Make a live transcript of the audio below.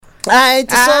Alright,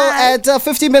 so at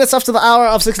 15 minutes after the hour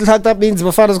of 6 o'clock, that means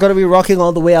Bafana's going to be rocking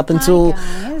all the way up until...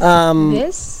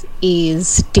 This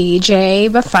is DJ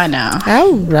Bafana.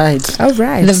 Oh, right. All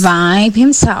right. The Vibe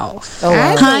himself. Oh,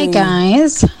 wow. Hi,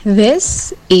 guys.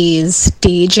 This is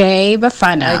DJ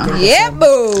Bafana. Yeah,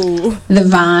 boo. The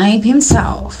Vibe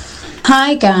himself.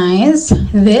 Hi, guys.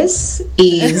 This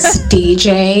is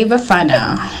DJ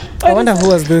Bafana. I wonder who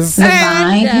was this. The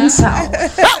Vibe himself.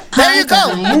 There you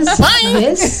go. Guys,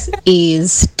 this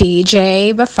is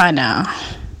DJ Bafana.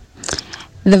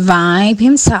 The Vibe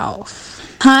himself.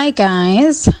 Hi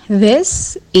guys,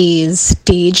 this is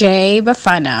DJ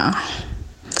Bafana.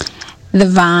 The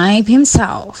Vibe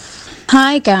himself.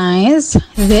 Hi guys,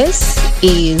 this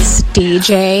is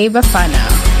DJ Bafana.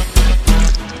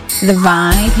 The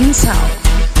Vibe himself.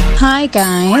 Hi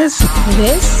guys,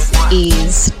 this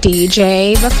is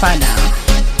DJ Bafana.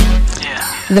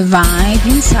 The Vibe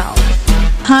himself.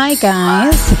 Hi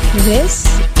guys, this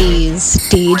is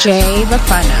DJ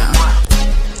Bafana.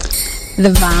 The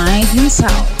Vibe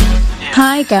himself.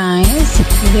 Hi guys,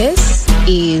 this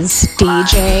is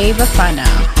DJ Bafana.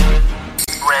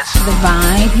 The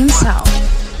Vibe himself.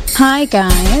 Hi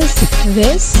guys,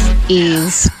 this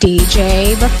is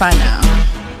DJ Bafana.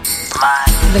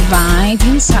 The Vibe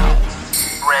himself.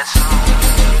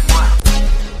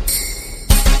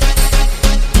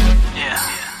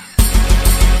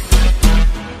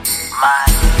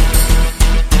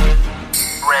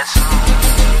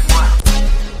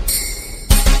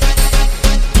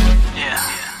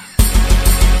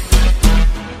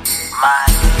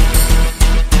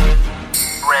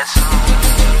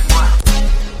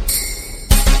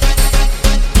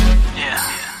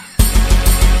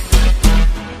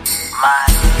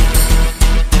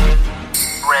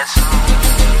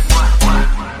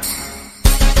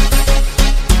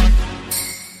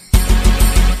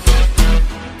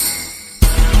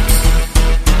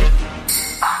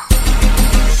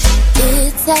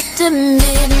 After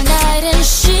midnight and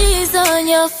she's on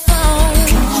your phone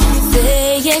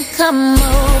saying come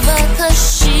over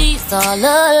cause she's all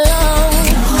alone.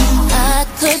 I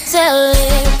could tell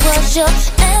it was your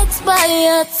ex by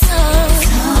your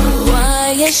tone.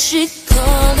 Why is she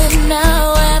calling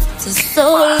now after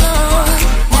so long?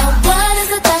 Now what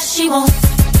is it that she wants?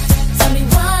 Tell me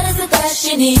what is it that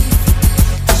she needs?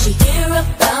 Does she hear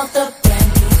about the brand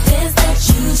new biz that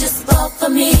you just bought for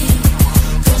me?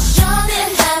 Y'all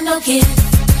didn't have no kids,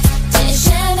 didn't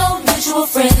share no mutual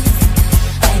friends,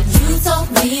 and you told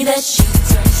me that she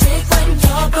turned trick when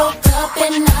y'all broke up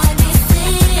in '96.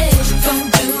 What you gon'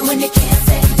 do when you can't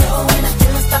say no? And I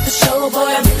feel stop the show, boy,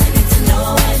 I really need to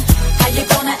know. And how you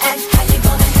gonna act, how you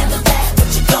gonna handle that? What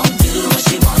you gon' do when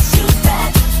she wants you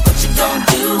back? What you gon'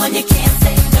 do when you can't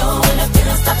say no? And I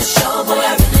feel stop the show, boy,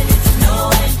 I really need to know.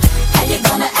 And how you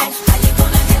gonna act, how you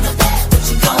gonna handle that? What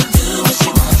you gon' do when she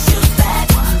wants you back?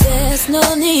 There's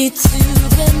no need to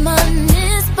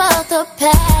reminisce about the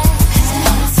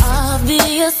past,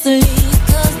 obviously,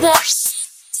 cause that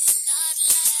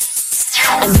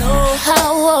I know how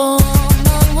a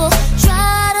woman will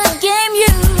try to game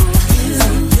you. So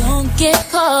don't get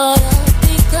caught up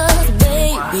because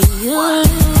baby you lose.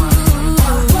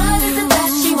 What is it that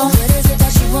she wants? What is it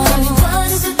that she wants? Tell me what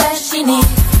is it that she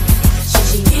needs? Should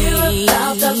she hear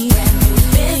about the brand new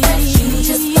biz that you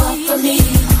just bought for me?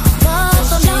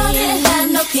 Y'all didn't have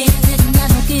no kids,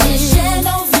 didn't share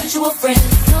no mutual friends.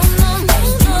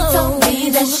 And you told me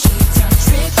that she turned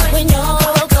trick when y'all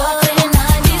broke up in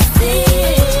 '96.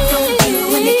 What you gon' do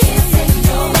when you can't say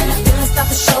no? And I feel stop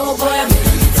the show, boy, I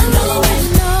really need to know.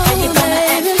 How you gonna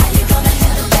act, how you gonna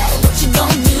handle that? What you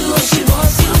gon' do when she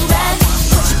wants you back?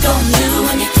 What you gon' do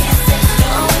when you can't say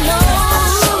no? Stop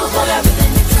the show, boy, I really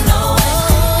need to know. How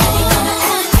you gonna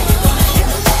act, how you gonna handle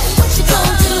that? What you gon'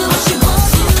 do when she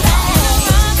wants you back?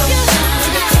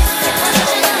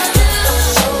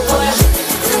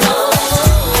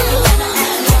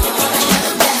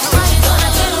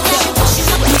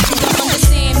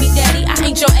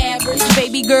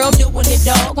 Baby girl doing it,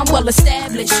 dog. I'm well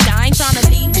established. I ain't tryna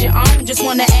lead you on. Just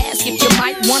wanna ask if you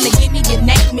might wanna give me your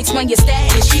name, explain your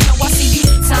status. You know I see you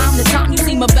time to time. You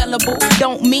seem available.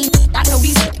 Don't mean I know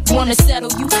these wanna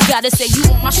settle you. Gotta say you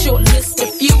on my short list of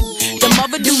few. Them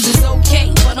other dudes is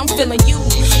okay, but I'm feeling you.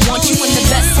 Want you in the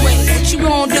best way. What you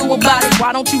gonna do about it?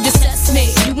 Why don't you just test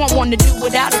me? You won't wanna do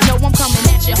without it. No, I'm coming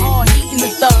at you hard, eating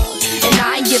the thug, and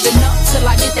I ain't giving up till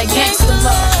I get that gangster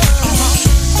love.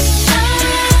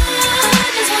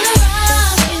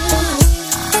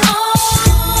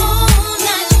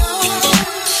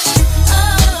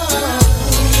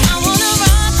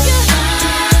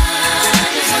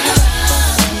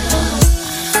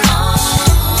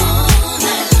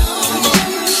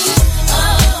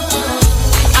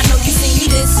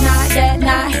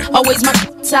 Always my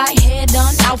tight, hair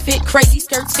done, outfit crazy,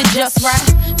 skirts fit just right.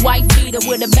 White beater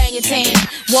with a banging tan,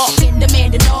 walking,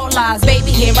 demanding all lies.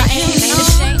 Baby, here I am, ain't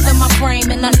ashamed of my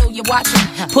frame, and I know you're watching.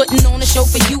 Putting on a show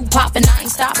for you, popping, I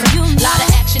ain't stopping. Lot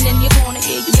of action in your corner,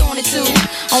 yeah, you doing it too.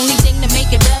 Only thing to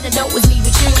make it better though is me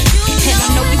with you. And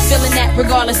I know you feeling that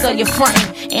regardless of your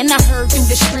frontin'. And I heard through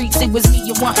the streets it was me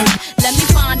you wantin'. Let me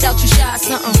find out you shy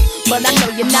something, but I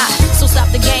know you're not. So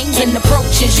stop the games and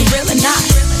approaches, you really not.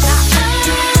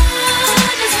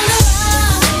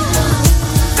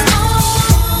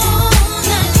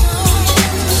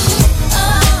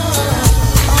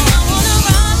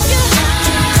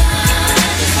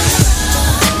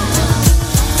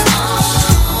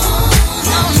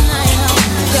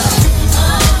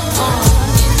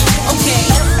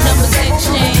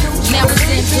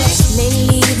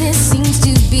 Lately there seems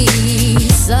to be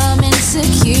some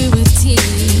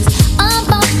insecurities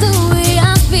about the way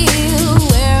I feel,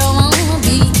 where I wanna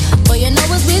be. But you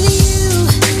know it's with you,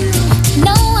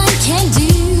 no one can do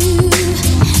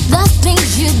the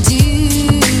things you do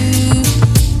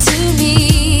to me.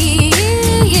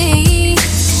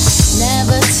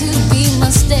 Never to be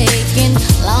mistaken,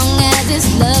 long as it's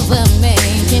love we're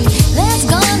making. There's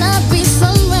gonna be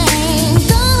some rain,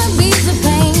 gonna be the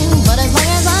pain, but as long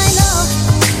as I know,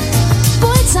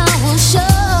 boy, time will show,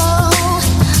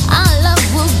 our love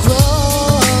will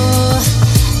grow,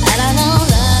 and I know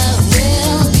love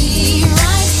will be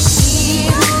right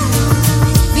here,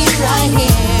 be right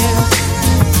here,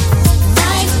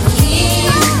 right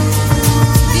here,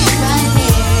 be right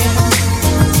here.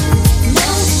 No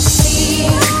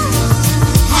fear,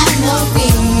 have no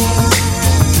fear,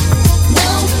 no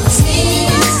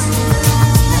tears,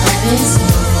 love is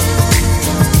true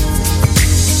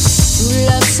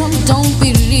love, some don't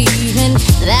believe in.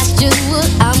 That's just what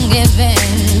I'm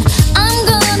giving. I'm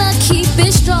gonna keep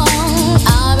it strong.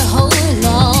 I'll be holding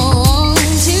on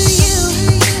to you.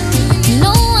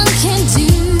 No one can do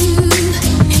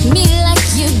me like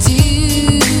you do.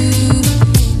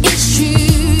 It's true.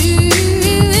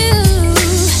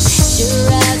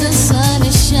 Sure as the sun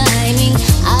is shining,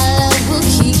 our love will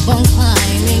keep on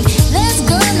climbing. There's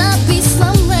gonna be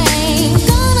some rain,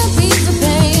 gonna be the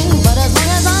pain, but as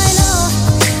long as I know,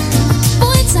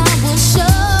 boy, time will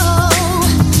show,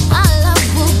 our love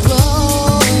will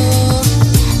grow,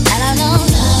 and I know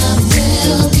love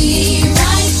will be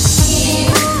right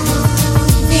here,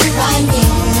 be right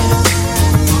here,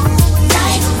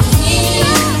 right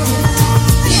here,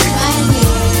 be right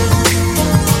here.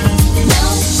 No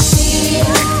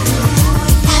fear,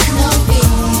 have no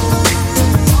fear,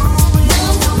 no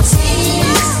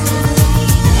tears,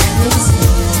 love is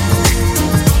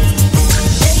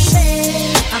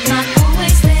Baby, I'm not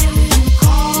always there when you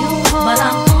call, but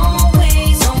I'm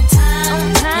always on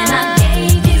time. And I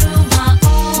gave you my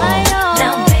all.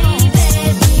 Now, baby,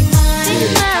 be mine.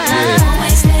 I'm not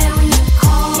always there when you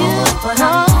call, but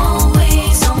I'm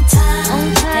always on time.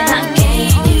 And I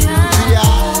gave you my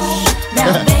all.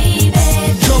 Now, baby,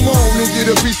 Come on and get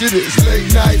a piece of this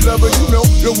late night lover, you know,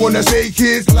 the one that's hate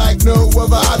kids like no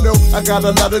other. I know I got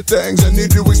a lot of things I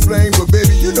need to explain, but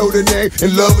baby, you know the name,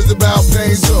 and love is about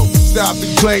pain. So stop the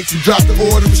complaints and drop the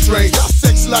order of restraint. Our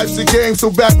sex life's a game, so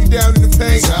back me down in the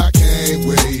pain. I can't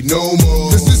wait no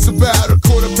more. Cause it's about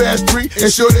 3:15,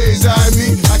 and sure days eyeing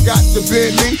me. I got the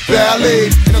Bentley Ballet,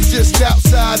 and I'm just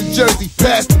outside of Jersey,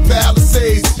 past the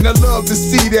Palisades. And I love to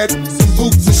see that, some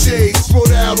boots and shades,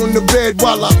 spread out on the bed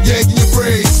while I'm yanking your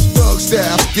braids. Thug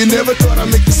style, you never thought I'd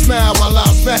make you smile while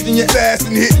I'm smacking your ass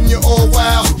and hitting you all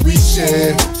wild. We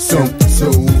share something so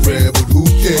rare, but who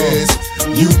cares?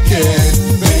 You can,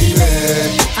 baby.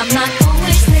 I'm not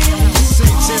always there when you Say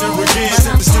tenor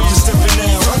again, still just stepping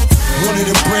out. One of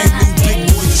the brand new big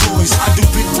boy toys. I do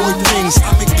big boy things,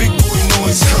 I make big boy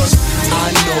noise. Cause I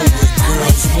know what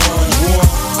girls want.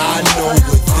 I know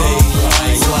what they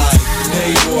like.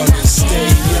 They wanna stay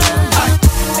young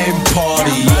and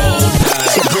party all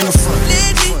night. Bring a friend.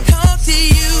 Let me talk to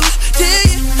you, tell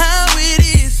you how it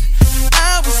is.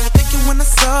 I was thinking when I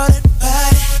saw that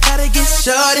body, gotta get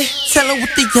shorty. Tell her what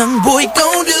the young boy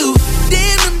gon' do.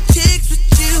 Damn them chicks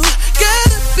with you,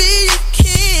 gotta be your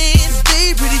kids.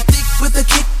 They pretty thick with a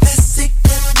kick that's sick,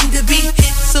 that need to be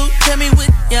hit. So tell me what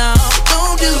y'all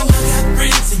gon' do. I got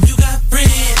friends and you got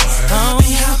friends.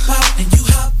 We hop out and you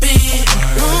hop in.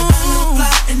 I look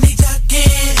fly and they jock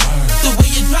in. The way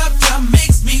you drop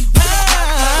makes me wild.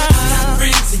 I got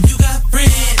friends and you got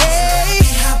friends. We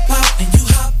hop out and you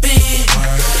hop in.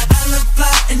 I look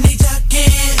fly and they jock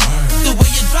in. The way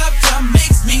you drop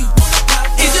makes me wanna pop.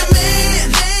 Is your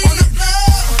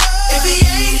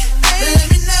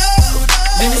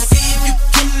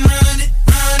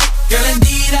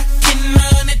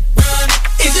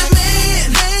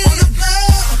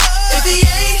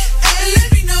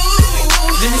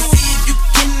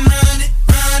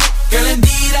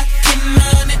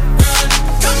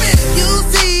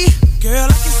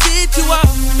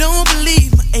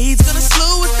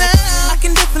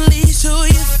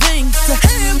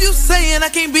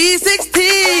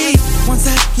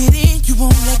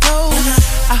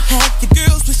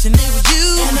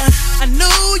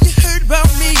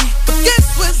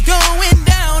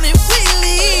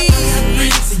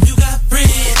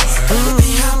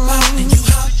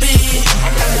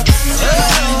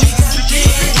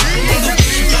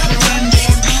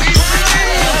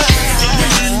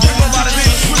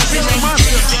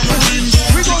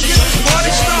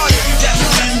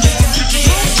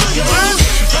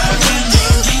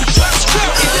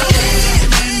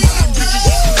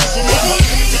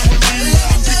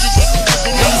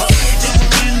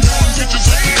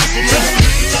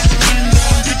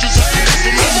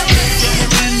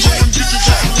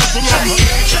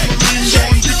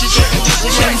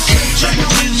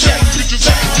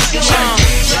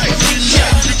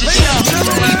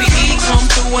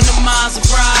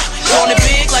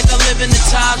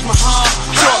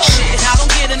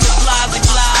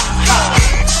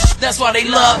why they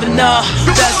loving her.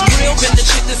 That's real, been the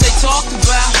chick that they talk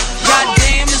about.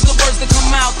 Goddamn is the words that come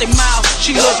out their mouth.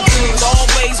 She look good,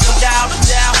 always without a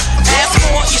doubt. Ask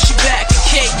for it, yeah, she back and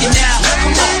caking out.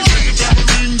 Come on.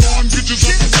 Get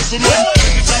yourself a whistle on.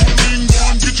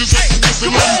 Get yourself a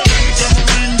whistle on.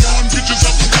 Get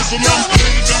yourself a whistle on. Get yourself a whistle on.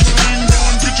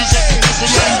 Get yourself a whistle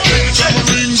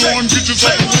on. Get yourself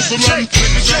a whistle on.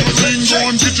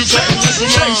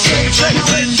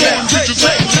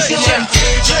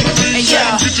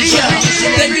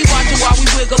 They be watching while we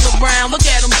wiggle around. Look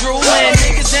at them drooling.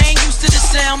 Niggas ain't used to the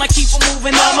sound. I keep them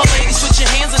moving on. My ladies, put your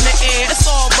hands in the air. It's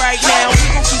all right now. We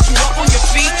gon' keep you up on your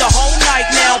feet the whole night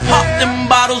now. Pop them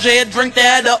bottles, yeah, drink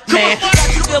that up, man.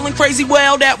 Got you feeling crazy?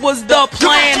 Well, that was the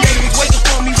plan. They was waiting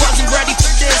for me, wasn't ready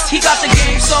for this. He got the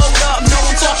game sold up. No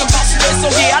one talking about split. So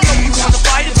yeah, I know you wanna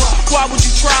fight it, but why would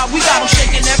you try? We got them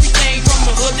shaking everything from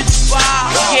the hood to Dubai.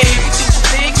 Yeah, everything's a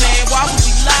big man. Why would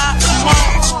we lie? Come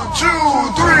on.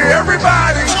 1, 2, 3,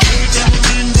 everybody.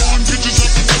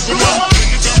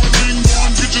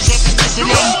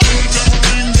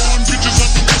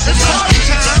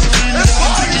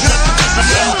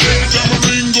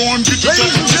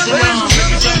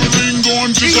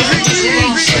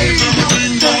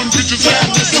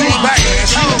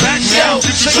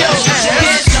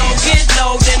 Get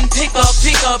low, then pick up,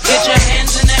 get your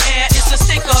hands in the air, it's a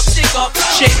stick up,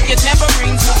 shake your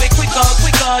tambourines, move it quicker,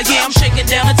 yeah, I'm shaking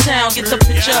down the town, get the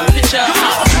picture,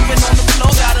 moving on the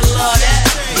floor, gotta love that,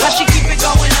 how she keep it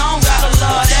going on, gotta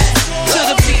love that, to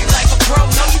the beat like a pro,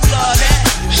 know you love that,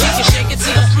 she can shake it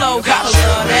to the flow, gotta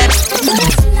love that.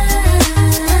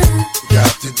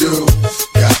 Got to do it.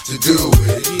 Got to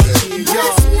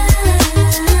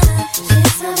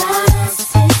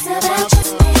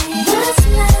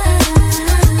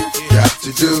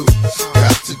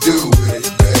do it,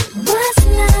 baby. What's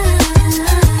love?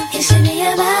 It should be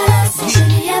about us. It should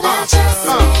be about us.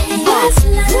 What's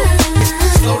love?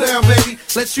 Slow down, baby.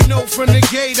 Let you know from the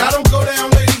gate, I don't go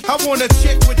down, lady. I want a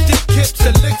chick with thick hips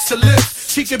and licks her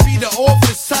lips. She could be the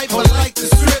office type or like the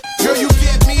strip. Girl, you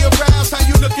get me aroused, how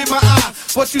you look in my eye.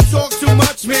 But you talk too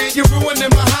much, man, you're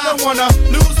ruining my high. I don't wanna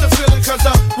lose the feeling, cause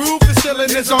the roof is ceiling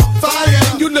is on fire.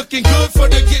 And you looking good for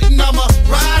the getting, I'm a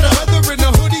rider. Whether in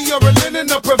a hoodie or a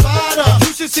linen, a provider.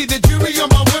 You should see the jury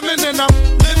on my women and I'm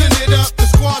living it up. The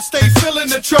squad stay filling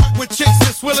the truck with chicks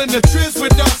that's willing to trizz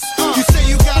with us. You say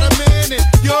you got a man and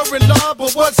you're in love,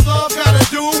 but what's love gotta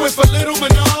do with a little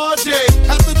menage?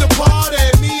 After the party,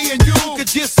 me and you could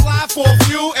just slide for a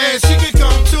few and she could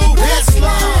come too. It's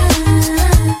love.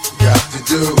 Got to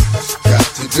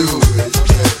do it.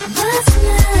 What's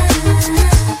love?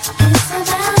 It's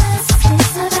about us.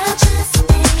 It's about just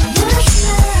me. What's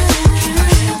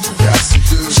love? Got to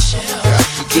do it.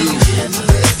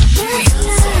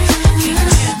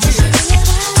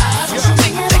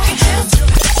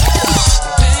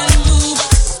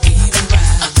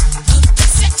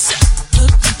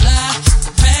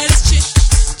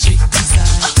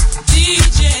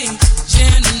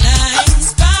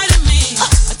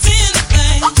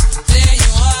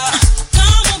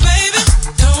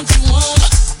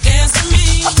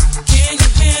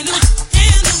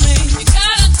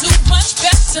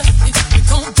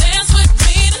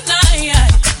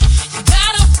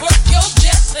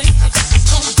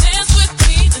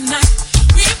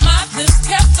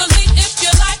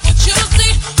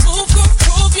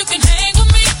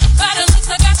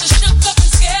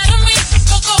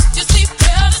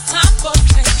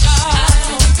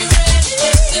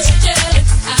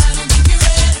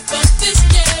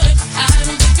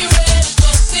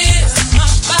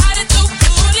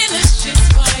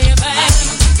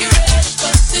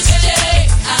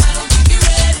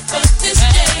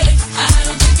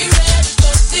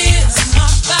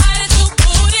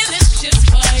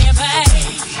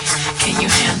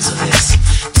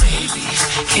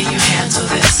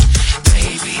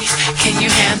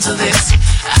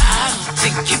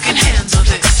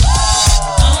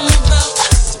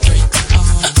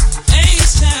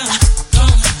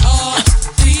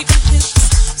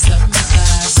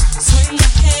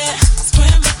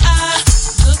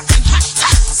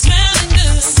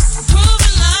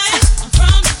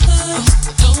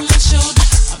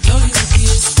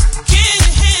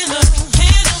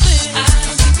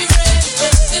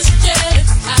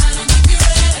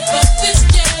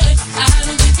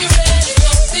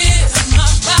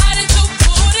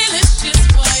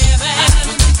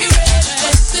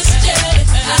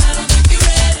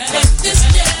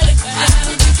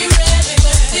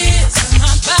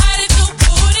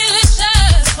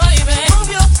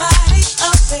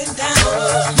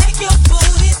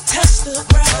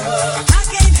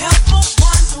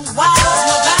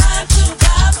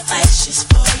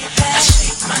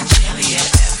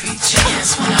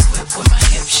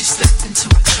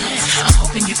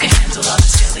 then you can handle all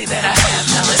this jelly that I have.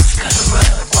 Now let's cut a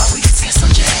rug while we get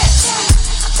some jazz.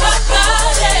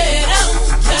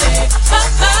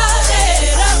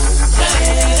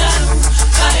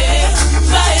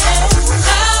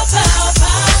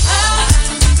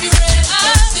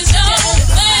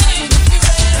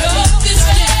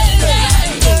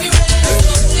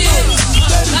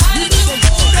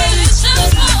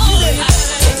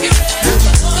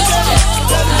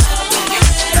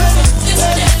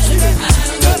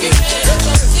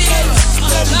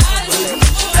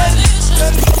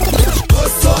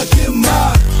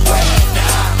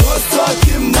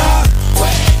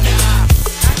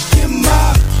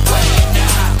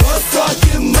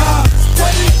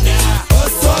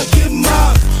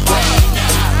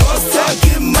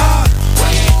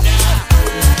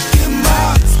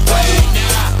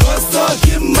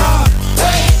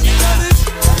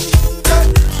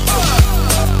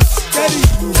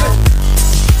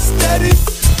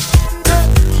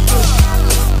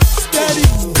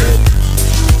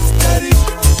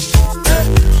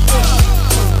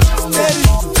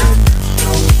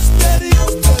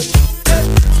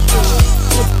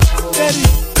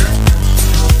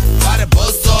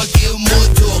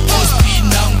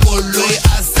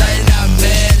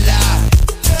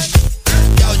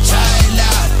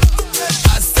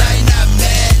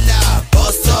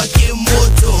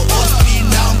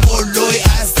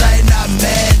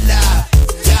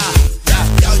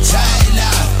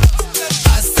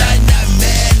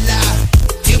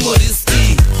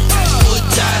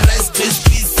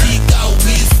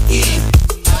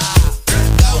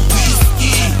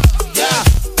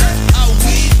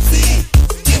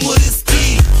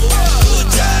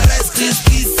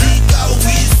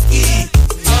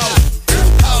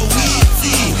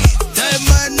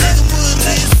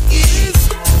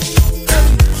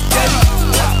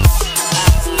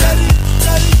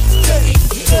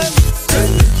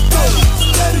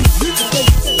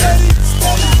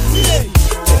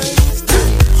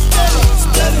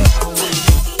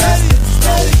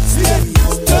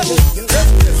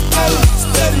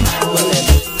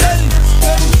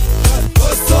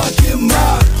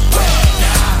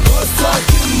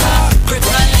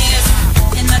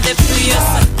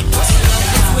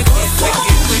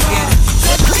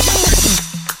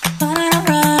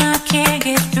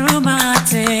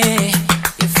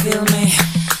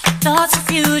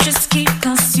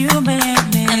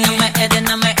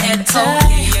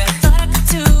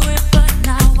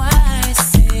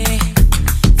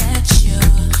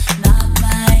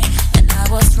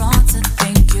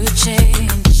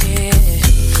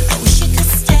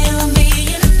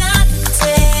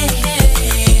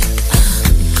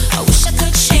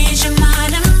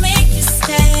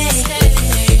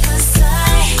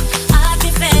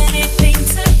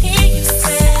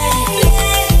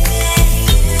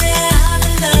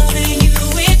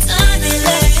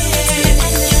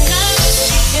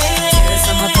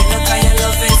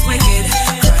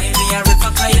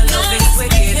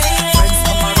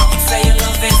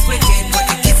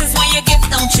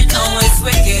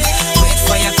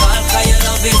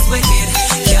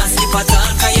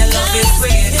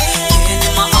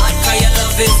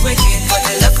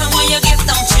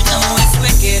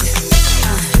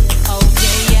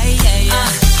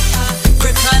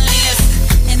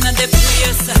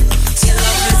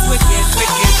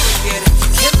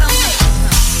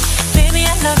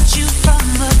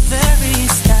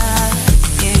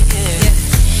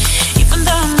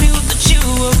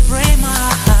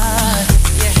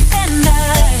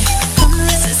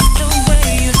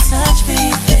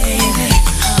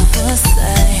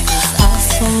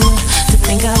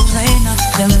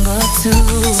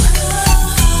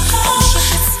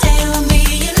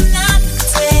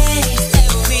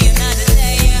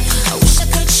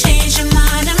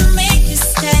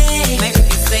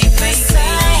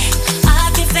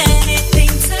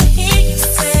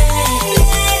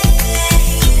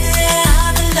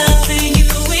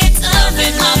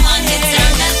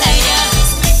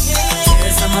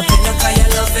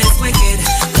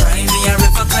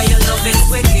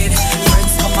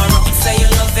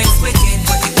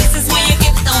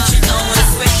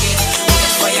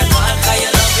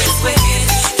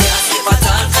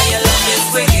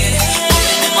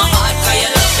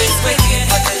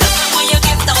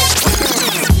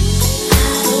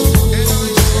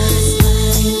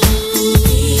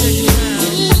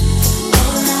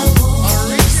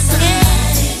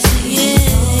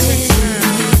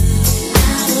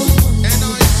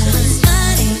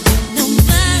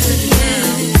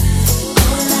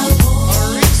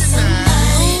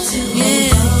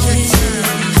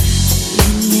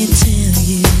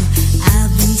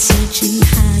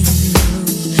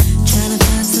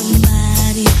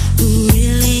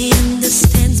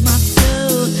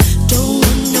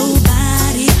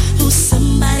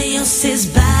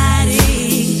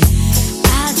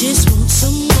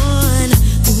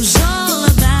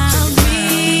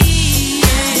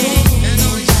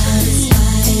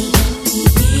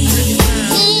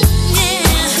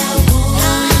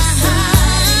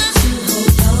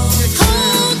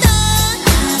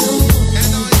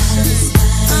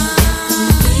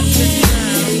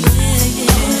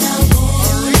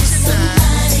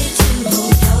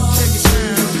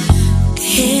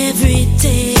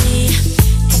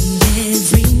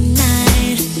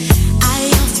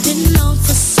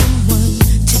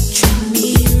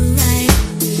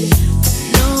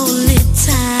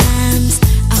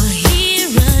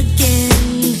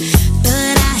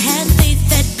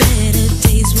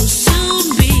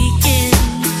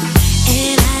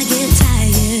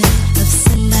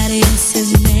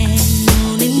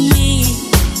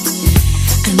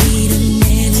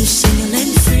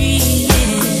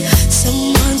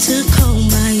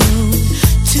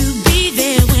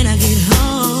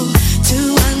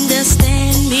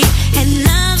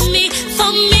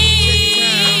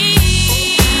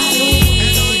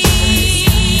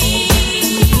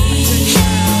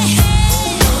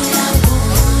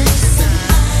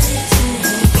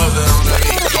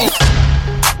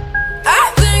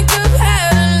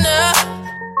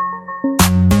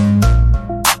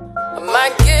 I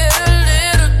might get a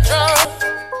little drunk.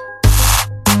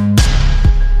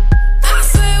 I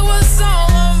say what's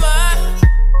on my mind.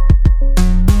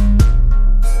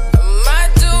 I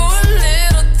might do a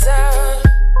little time.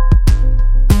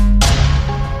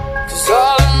 'Cause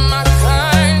all of my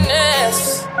kindness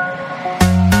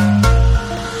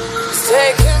is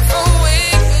taken for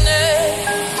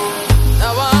weakness.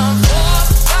 Now I'm 4 or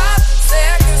 5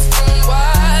 seconds from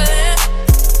wildin',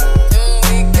 and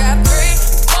we got 3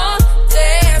 more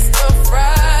days till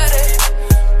Friday.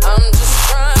 I'm just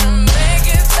trying to make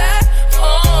it back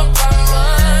home by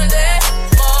Monday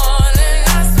morning.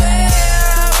 I swear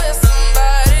I wish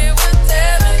somebody would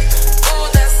tell me, ooh,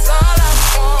 that's all I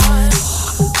want.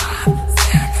 5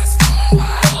 seconds from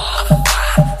wild.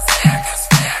 5 seconds,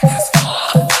 seconds, 4,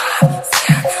 5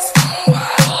 seconds from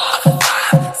wild.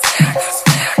 5 seconds,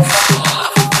 seconds, 4,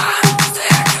 5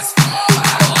 seconds from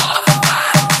wild.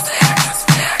 5 seconds,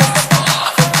 seconds, 4,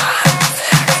 5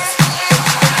 seconds.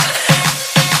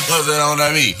 What's that on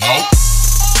that me? Ho.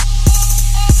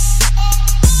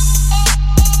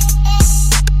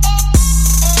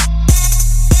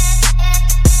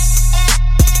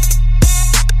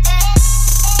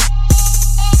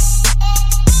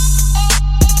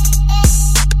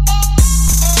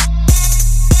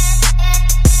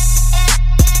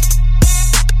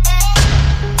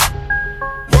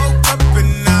 Woke up an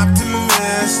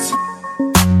optimist.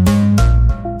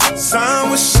 Sun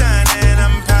was shining,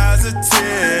 I'm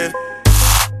positive.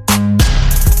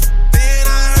 Then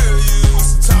I heard you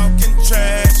was talking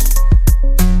trash.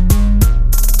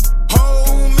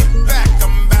 Hold me back,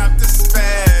 I'm about to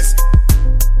spaz.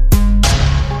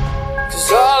 'Cause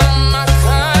all of my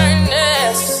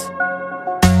kindness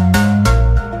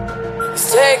is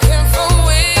taken for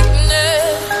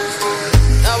weakness.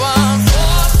 Now I'm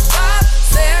 4 or 5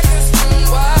 seconds from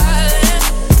wildin',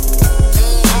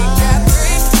 and we got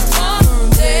 3 more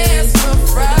days till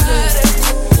Friday.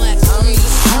 I'm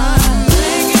just trying to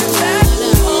make it back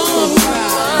home by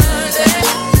Monday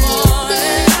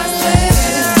morning. I swear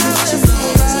I wish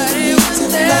somebody would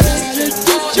tell me,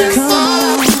 ooh, that's all.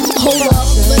 Hold up,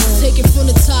 let's take it from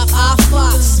the top.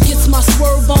 I-Fox gets my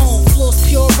swerve on, floors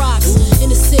pure rocks. In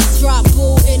the 6 drop,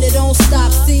 bull, and it don't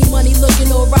stop. See money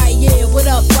looking alright, yeah. What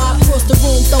up, Bob? Across the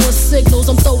room throwing signals,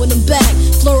 I'm throwing them back.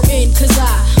 Flirting, 'cause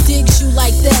I digs you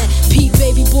like that. Pete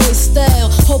baby boy style,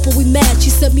 hoping we match.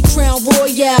 You sent me Crown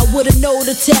Royale with a note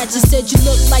attached. You said you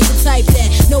look like the type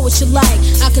that know what you like.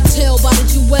 I can tell by the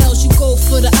jewels, you go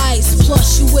for the ice.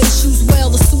 Plus you wear the shoes well,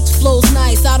 the suit flows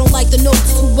nice. I don't like the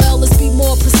notes too well, let's be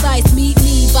more precise. Meet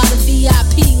me by the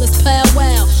VIP, let's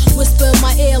powwow. Whisper in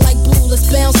my ear like boo, let's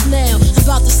bounce now. I'm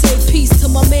about to say peace to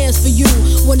my mans for you.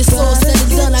 When it's all said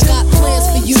and done, I got plans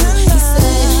for you. He said,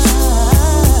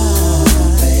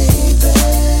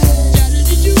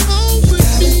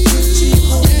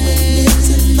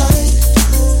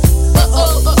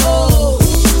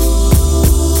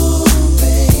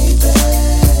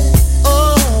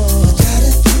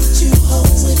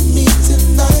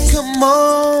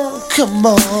 Come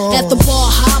on. at the bar,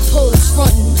 high post,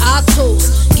 frontin', I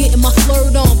toast. Getting my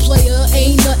flirt on, player,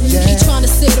 ain't nothing. He trying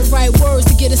to say the right words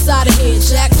to get us out of here.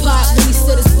 Jackpot when he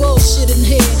said his bullshit in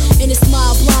here. And his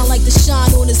smile blind like the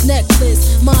shine on his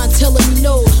necklace. Mind telling me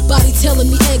no, body telling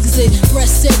me exit.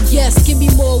 Breast said yes, give me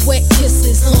more wet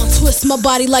kisses. Twist my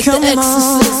body like the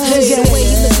exorcist. Hey, the way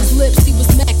he licked his lips, he was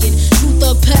macking. True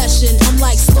thug passion. I'm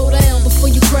like, slow down before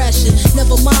you crashing.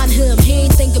 Never mind him, he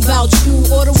ain't thinking about you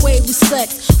or the way we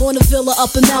sex on a villa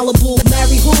up in Malibu.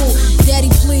 Marry who? Daddy,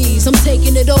 please. I'm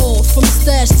taking it all from the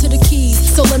stash to the keys.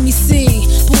 So let me see.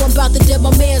 Boo, I'm about to dead my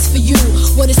mans for you.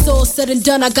 When it's all said and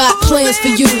done, I got plans for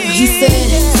you. He said,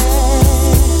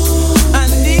 I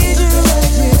need you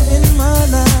right here in my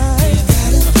life.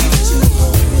 Gotta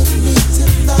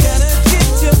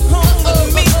get you home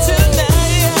with me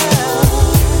tonight.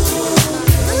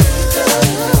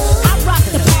 I rock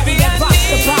the party that rocks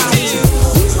the body. You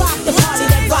rock the party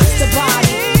that rocks the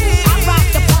body. I rock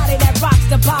the party that rocks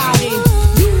the body.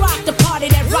 You rock the party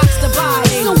that rocks the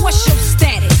body. So what's your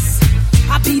status?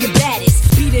 I be the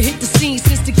baddest. Be the hit the scene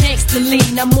since the gangster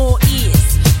lean. I'm all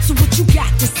ears. So what you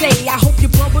got to say? I hope you're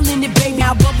bubbling it, baby.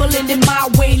 I'm bubbling in my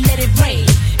way, let it rain.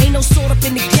 Ain't no sort up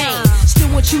in the game. Still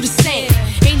want you to sing.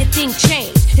 Ain't a thing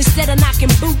changed. Instead of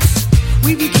knocking boots,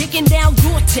 we be kicking down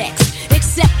Gore-Tex.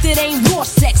 Except it ain't raw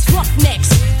sex, roughnecks.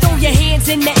 Throw your hands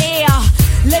in the air.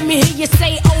 Let me hear you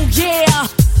say, oh yeah.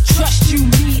 Trust you,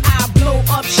 me, I blow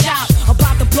up shop.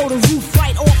 About to blow the roof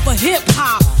right off of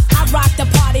hip-hop. I rock the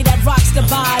party that rocks the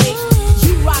body.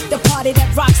 You rock the party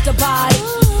that rocks the body.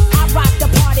 I rock the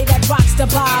party that rocks the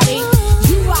body.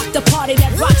 You rock the party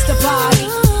that rocks the body.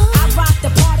 I rock the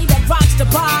party that rocks the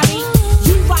body.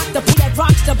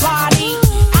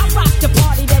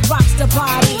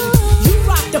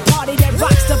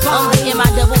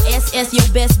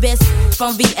 best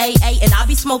from VAA, and I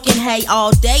be smoking hay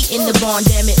all day in the barn.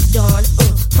 Damn it, darn.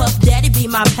 Puff Daddy be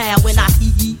my pal when I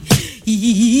hee.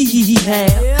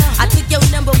 I took your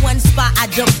number one spot, I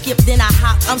jump, skip, then I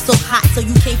hop. I'm so hot, so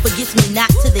you can't forget me not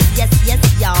to the yes,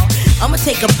 y'all. I'ma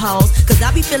take a pause, cause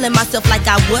I be feeling myself like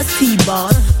I was T-ball.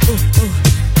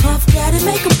 Puff Daddy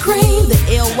make 'em cream. The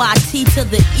L-Y-T to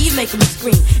the E make 'em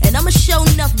scream. And I'ma show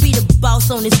enough be the boss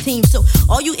on this team. So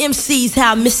all you MCs,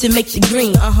 how I miss it, make the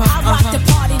green. I rock the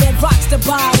party that rocks the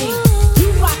body. You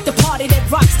rock the party that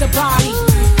rocks the body.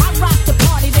 I rock the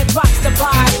party that rocks the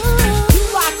body. You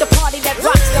rock the party that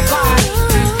rocks the body.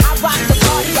 I rock the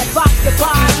party that rocks the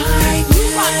body. You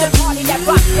rock the party that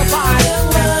rocks the body.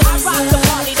 I rock the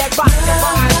party that rocks the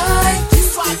body. You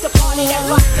rock the party that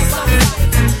rocks the body.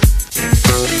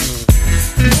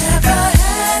 Never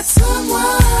had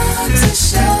someone to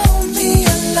show me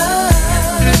a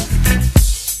love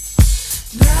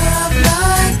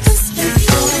like this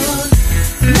before.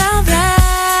 Now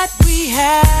that we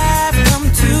have come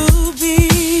to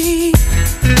be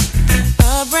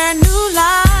a brand new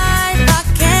life, I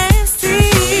can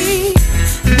see.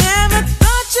 Never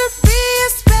thought you'd be a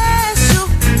special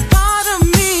part of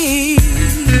me.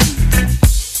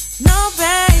 No,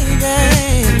 baby.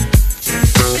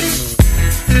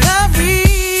 The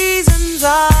reasons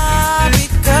are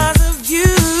because of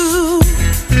you.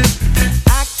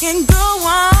 I can go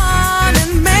on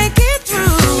and make it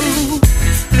through.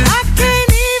 I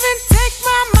can't even take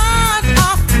my mind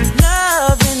off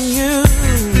loving you.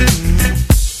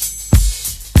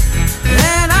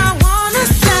 And I wanna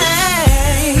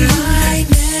say I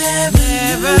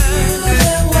never knew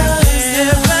there was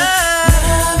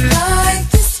love like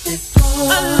this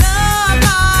before. a love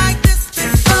like this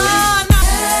before.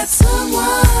 Had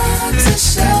someone to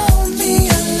show me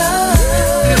a love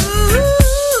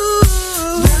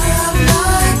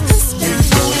like this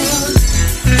before.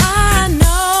 I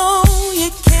know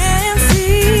you can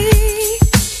see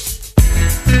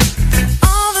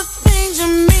all the things you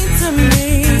mean to me.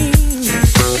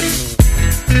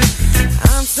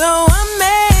 I'm so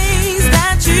amazed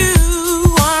that you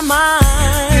are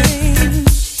mine.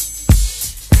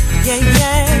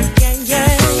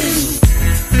 Yeah.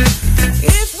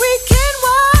 If we can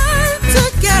work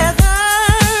together,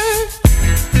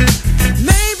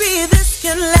 maybe this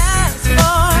can last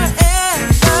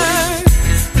forever.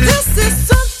 This is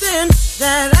something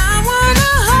that I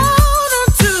wanna hold on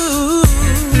to.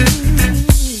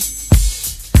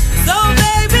 So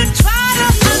baby, try to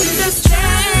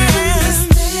understand.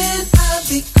 I'd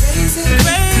be crazy.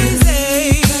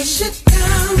 I should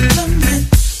compliment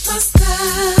my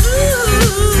style.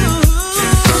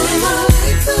 And I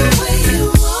like the way you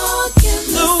walk and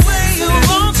The way you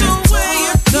want, the way you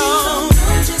you don't. don't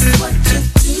know just what you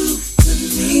do to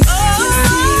me. You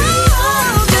see,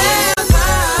 Never.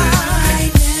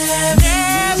 I never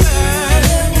knew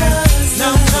there was No.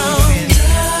 love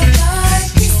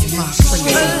like this before.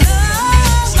 A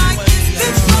love like this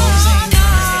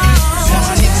before.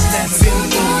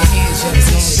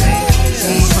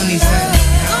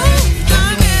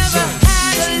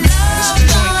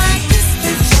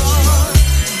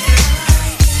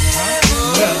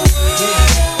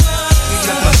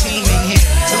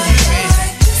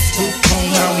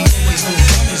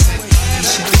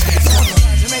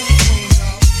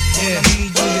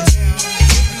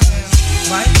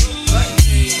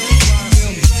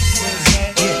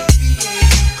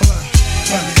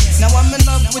 Now I'm in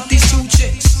love with these two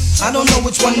chicks. I don't know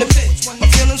which one to pick. My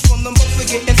feelings from them both are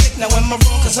getting thick. Now am I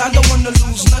wrong? Cause I don't wanna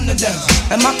lose none of them.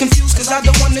 Am I confused? Cause I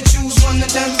don't wanna choose one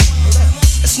of them.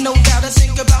 It's no doubt I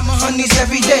think about my honeys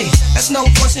every day. That's no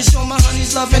question, show my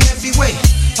honeys love in every way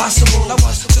possible. I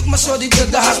once took my shorty to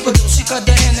the hospital. She cut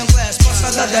her hand in glass, plus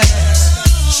I love that ass.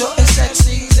 Short and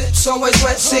sexy, lips always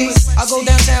wet, see. I go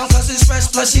downtown cause it's fresh,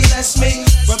 plus she lets me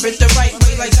rub it the right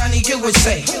way like Johnny Gill would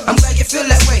say. I'm glad you feel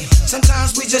that way.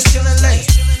 Sometimes we just chillin' late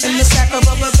in the sack of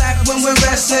rubber back when we're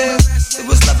resting. It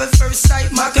was love at first sight,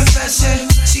 my confession.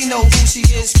 She know who she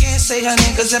is, can't say her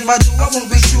name, cause if I do, I won't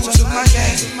be true to my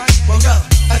game. Well, up,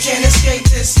 I can't escape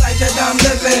this life that I'm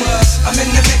living. I'm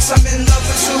in the mix, I'm in love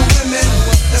with two women.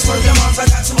 That's where the moms, I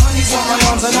got two honeys on my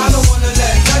arms, and I don't wanna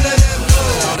let none of them go.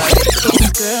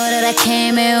 Girl that I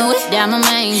came in with, that my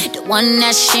main. The one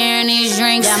that's sharing these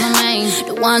drinks, that my main.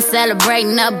 The one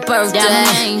celebrating a birthday, that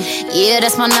my main. Yeah,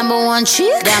 that's my number one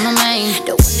chick, that my main.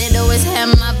 The one that always had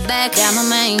my back, that my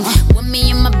main. When me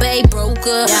and my babe broke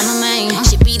up, that my main.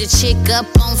 She be the chick up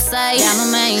on site, that my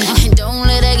main. And don't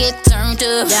let her get turned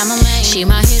up, that my main. She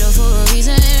my hero for a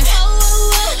reason.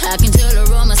 I can tell her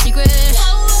all my secrets,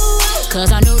 cause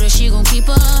I know that she gon' keep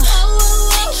her.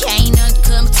 Ain't nothing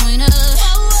come between us.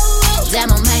 That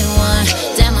my main one,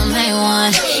 that my main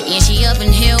one. Yeah, she up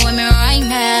in here with me right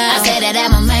now. I said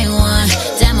that my main one,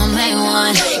 that my main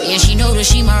one. Yeah, she know that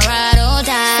she my ride or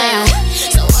die.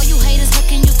 So all you haters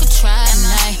looking, you could try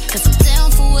tonight. Cause I'm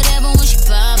down for whatever when she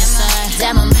by my side.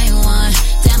 That my main one,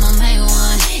 that my main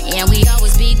one. Yeah, we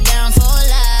always be down for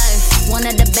life. One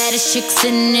of the baddest chicks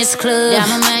in this club. Yeah,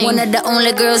 my main. One of the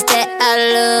only girls that I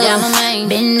love. Yeah, my main.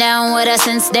 Been down with her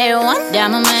since day one.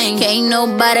 Yeah, my main. Can't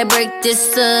nobody break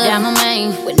this up. Yeah, my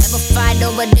main. We never fight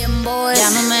over them boys. Yeah,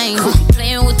 my main.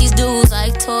 Playing with these dudes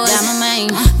like toys. Yeah, my main.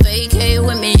 Vacay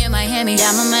with me in Miami.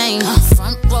 Yeah, my main.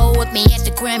 Front row with me at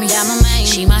the Grammy. Yeah, my main.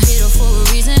 She my hero for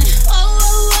a reason.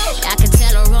 I can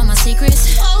tell her all my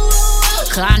secrets.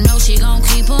 Cause I know she gon'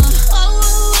 keep them.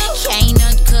 Ain't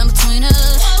nothing come between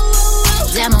us.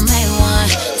 That my main one,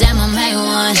 that my main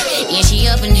one. Yeah, she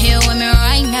up in here with me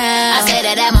right now. I said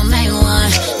that my main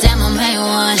one, that my main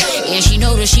one. Yeah, she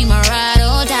know that she my ride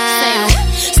or die.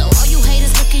 So all you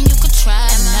haters looking, you could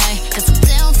try tonight. Cause I'm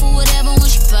down for whatever when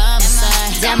she by my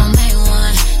side. That my main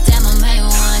one, that my main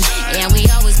one. Yeah, we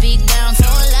always be down for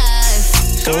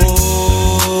life.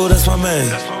 Oh, that's my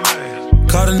man.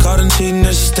 Caught and cheating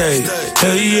and she stayed.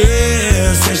 Hell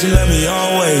yeah, said she love me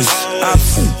always. I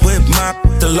whip my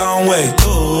the long way.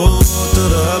 Ooh,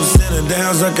 through the ups and the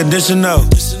downs unconditional.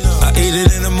 I eat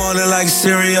it in the morning like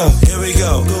cereal. Here we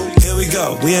go, here we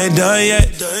go. We ain't done yet.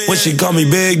 When she call me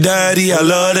Big Daddy, I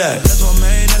love that. That's my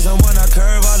main, that's the one I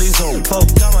curve all these hoes.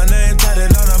 Folk got my name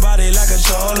tatted on her body like a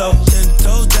cholo. 10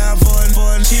 toes down for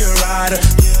and she a rider.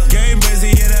 Game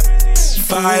busy in that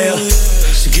fire.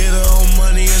 She get her own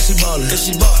money and she ballin'.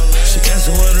 She answer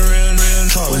with a real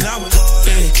trouble. When I was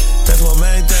that's my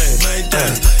main thing.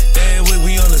 And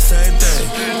we on the same thing.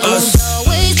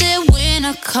 Always there when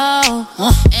I call,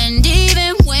 and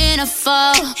even when I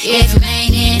fall. If you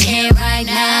ain't in here right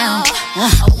now,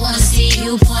 I wanna see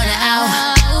you point it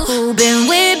out. Who been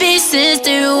with me since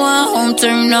day one?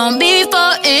 Turn on me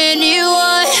for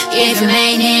anyone. If you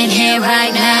ain't in here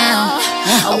right now,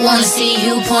 I wanna see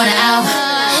you point it out.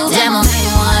 That my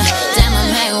main one, that my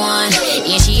main one.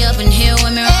 Yeah, she up in here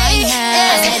with me right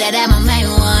now. I say that my main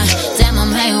one, that my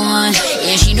main one.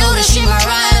 Yeah, she know that she my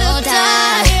ride or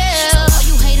die. So all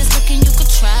you haters looking, you could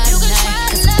try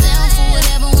tonight. Cause I'm down for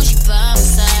whatever when she by my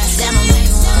side. That my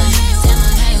main one, that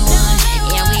my main one.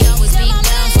 Yeah, we always be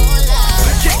down for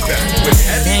life.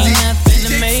 Ain't nothing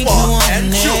to make you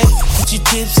want it. Put your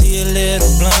tipsy, a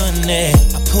little blunt it.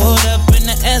 I pulled up in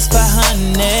the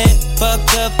S500.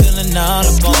 Fucked up, feeling all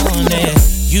up on it.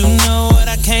 You know what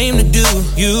I came to do.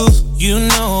 You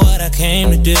know what I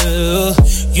came to do.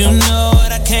 You know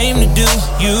what I came to do.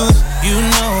 You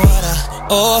know what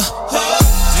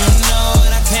you know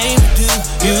what I came to do.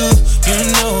 You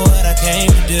know what I came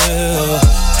to do.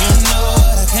 You know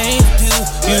what I came to do.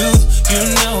 You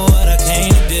know what I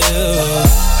came to do.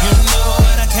 You know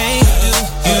what I came to do.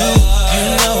 You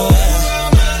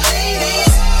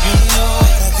know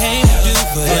what I came to do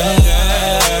for them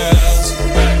girls.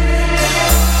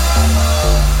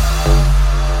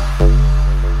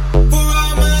 For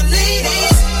all my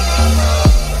ladies.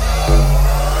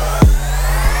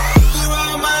 For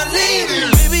all my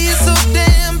ladies. Baby, you're so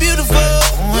damn beautiful.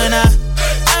 And I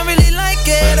really like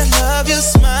it. I love your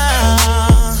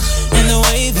smile and the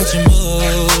way that you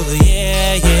move.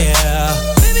 Yeah, yeah.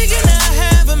 Baby, can I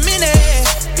have a minute?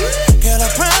 Girl, I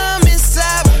promise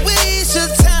I won't waste your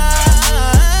time.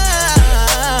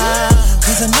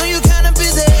 Cause I know you're kinda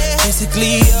busy.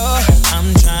 Basically, all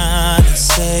I'm trying to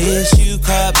say is you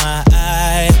caught my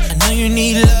eye. I know you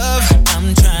need love,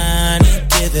 I'm trying to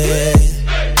give it.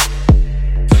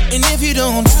 And if you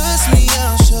don't trust me,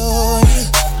 I'll show you.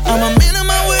 I'm a man of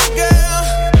my word, girl.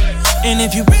 And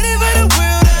if you're ready for the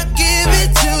world, I'll give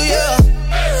it to you.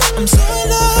 I'm so in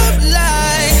love,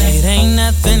 like it ain't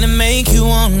nothing to make you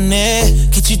want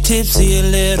it. Get you tipsy, a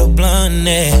little blunt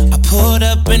it. I pulled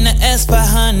up in the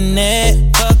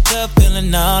S500. Fucked up,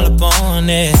 feeling all up on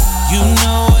it. You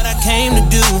know what I came to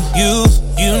do. You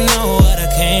know what I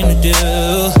came to do.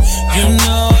 You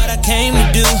know what I came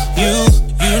to do. You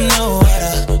know what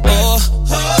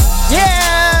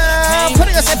Yeah,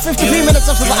 putting us at 53 minutes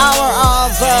after the hour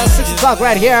of 6 o'clock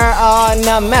right here on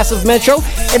Massive Metro.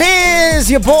 It is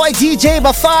your boy DJ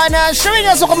Bafana showing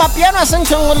us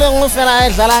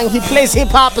he plays hip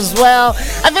hop as well.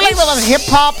 I feel like there was hip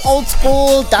hop, old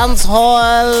school, dance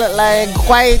hall, like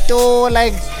kwaito,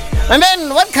 like I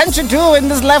mean, what can't you do in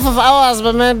this life of ours,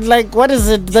 my man? Like, what is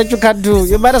it that you can't do?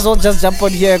 You might as well just jump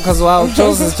on here because, wow,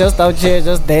 Jules is just out here,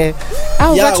 just there.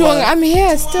 Oh, yeah, but I'm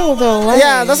here still, though. Right?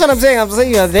 Yeah, that's what I'm saying. I'm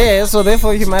saying you're there, so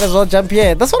therefore you might as well jump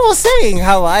here. That's what I was saying.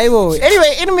 How I will.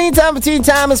 Anyway, in the meantime, between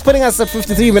time is putting us at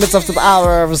 53 minutes after the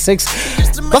hour of 6.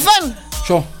 But fun.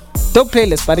 Sure. Dope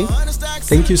playlist, buddy.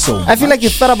 Thank you so much. I feel like you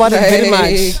thought about it very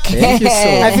much. Thank you so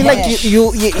much. I feel like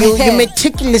you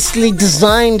meticulously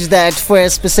designed that for a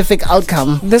specific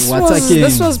outcome. This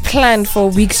was planned for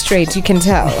a week straight, you can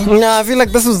tell. No, I feel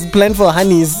like this was planned for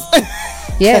honeys.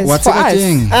 Yes, what's for us.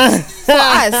 For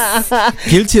us.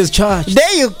 Guilty as charged.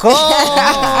 There you go.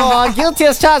 Guilty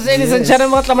as charged, ladies and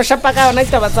gentlemen. Boom shakalaka.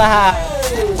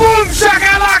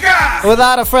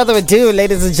 Without a further ado,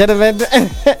 ladies and gentlemen.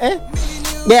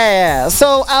 Yeah.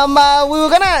 So we were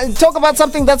gonna talk about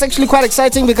something that's actually quite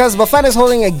exciting because Bafana is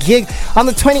holding a gig on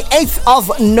the 28th of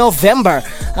November.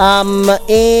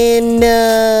 In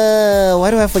why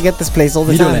do I forget this place all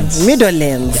the time?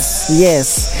 Meadowlands.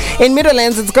 Yes. In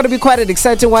Meadowlands, it's gonna be quite an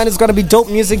exciting one. It's gonna be dope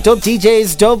music, dope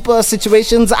DJs, dope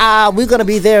situations. We're gonna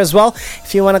be there as well.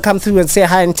 If you wanna come through and say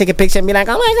hi and take a picture and be like,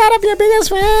 oh my god, I'm your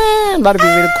biggest fan, that'd be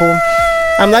really cool.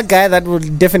 I'm that guy that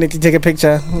would definitely take a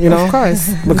picture, you know? Of course.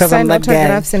 Because I'm that guy.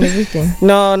 Autographs and everything.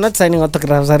 No, not signing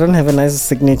autographs. I don't have a nice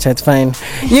signature. It's fine.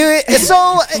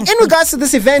 So, in regards to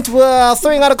this event, we're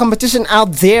throwing out a competition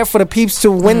out there for the peeps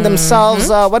to win themselves.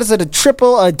 What is it? A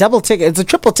double ticket. It's a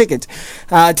triple ticket,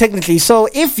 technically. So,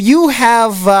 if you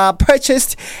have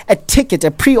purchased a ticket, a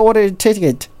pre-ordered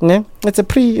ticket, né? It's a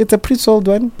pre-sold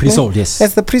one. Pre-sold, yes.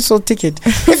 It's the pre-sold ticket.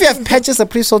 If you have purchased a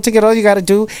pre-sold ticket, all you got to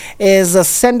do is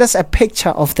send us a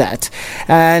picture of that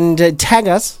and tag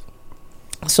us.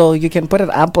 So you can put it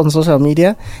up on social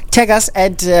media. Tag us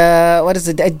at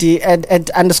at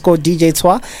underscore DJ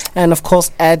Twa, and of course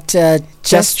at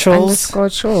just trolls.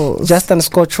 Just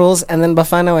underscore trolls, and then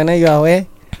Bafana, when you are aware.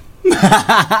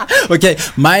 Okay,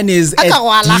 mine is at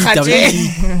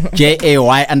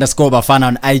DWEJAY underscore Bafana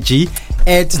on IG,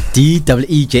 at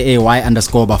DWEJAY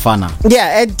underscore Bafana.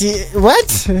 Yeah, at what?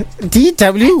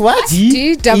 DW what?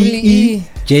 DWE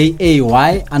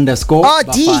JAY underscore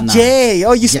Bafana. DJ.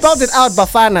 Oh, you spelled it out,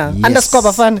 Bafana. Yes. Underscore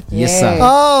Bafana. Yes, sir.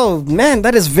 Oh, man,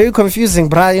 that is very confusing,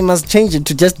 bruh. You must change it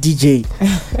to just DJ.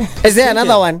 Is there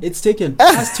another one? It's taken.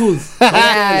 That's tools.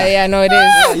 Yeah, no, it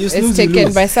is. It's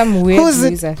taken by some weird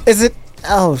user. Is it?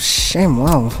 Oh, shame.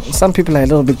 Wow. Some people are a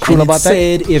little bit cruel about that.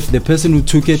 Said if the person who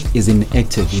took it is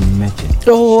inactive, imagine.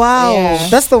 Oh, wow. Yeah.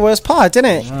 That's the worst part, isn't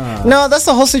it? No, that's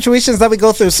the whole situations that we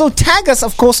go through. So tag us,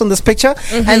 of course, on this picture.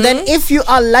 And then if you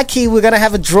are lucky, we're going to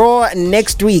have a draw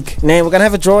next week. We're going to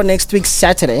have a draw next week,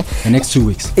 Saturday. The next 2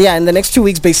 weeks. Yeah, in the next 2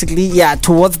 weeks, basically. Yeah,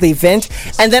 towards the event.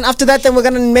 And then after that, then we're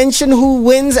going to mention who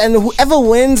wins. And whoever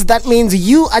wins, that means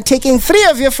you are taking 3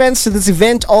 of your friends to this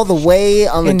event all the way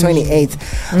on the 28th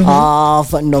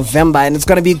of November. And it's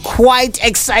going to be quite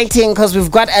exciting because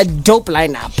we've got a dope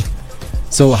lineup.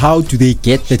 So how do they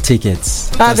get the tickets?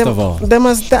 First of all, they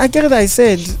must. I get it. I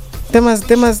said they must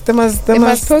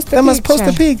post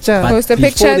a picture. But post a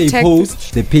picture. Before they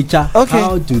post the picture,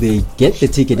 how do they get the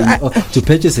ticket to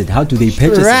purchase it? How do they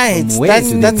purchase it? From where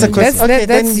that's a question. Okay,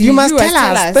 then you must tell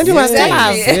us. Then you must tell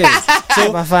us.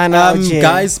 So,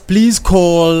 guys, please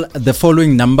call the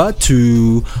following number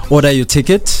to order your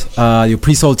ticket, your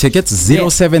pre-sold tickets: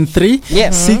 073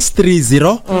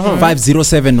 630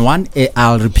 5071.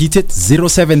 I'll repeat it: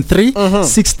 073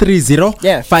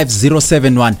 630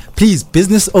 5071. Please,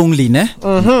 business only, ne?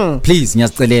 Please,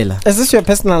 nyastelela. Is this your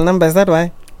personal number? Is that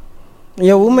why?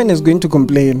 Your woman is going to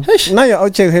complain. Now you're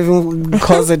out here having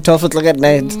calls at 12 o'clock at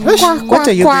night. What are you going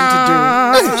to do?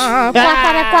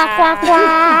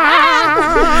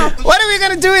 What are we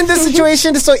going to do in this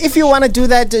situation? So if you want to do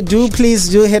that,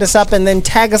 please hit us up and then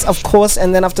tag us, of course.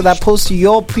 And then after that, post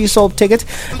your pre-sold ticket.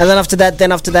 And then after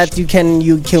that, you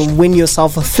can win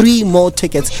yourself 3 more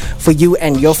tickets for you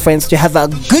and your friends to have a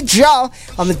good draw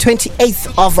on the 28th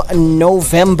of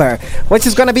November, which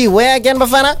is going to be where again,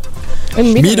 Bafana?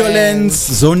 In Meadowlands,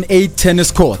 Zone 8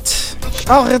 tennis court.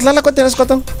 Oh, tennis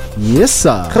court? Yes,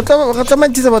 sir.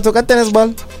 Tennis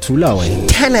ball.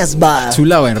 Tennis ball.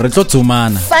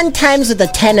 Fun times with the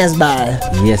tennis ball.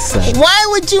 Yes, sir. Why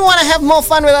would you want to have more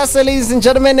fun with us, ladies and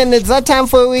gentlemen? And it's that time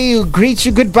for we greet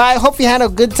you goodbye. Hope you had a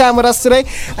good time with us today,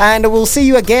 and we'll see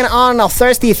you again on a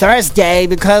Thirsty Thursday,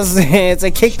 because it's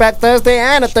a kickback Thursday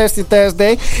and a Thirsty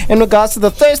Thursday in regards to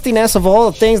the thirstiness of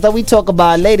all the things that we talk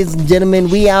about. Ladies and gentlemen,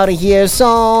 we out of here,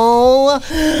 so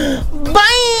bye.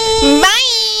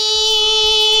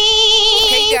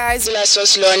 Hey guys,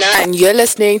 Lasos Lona, and you're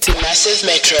listening to Massive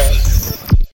Metro.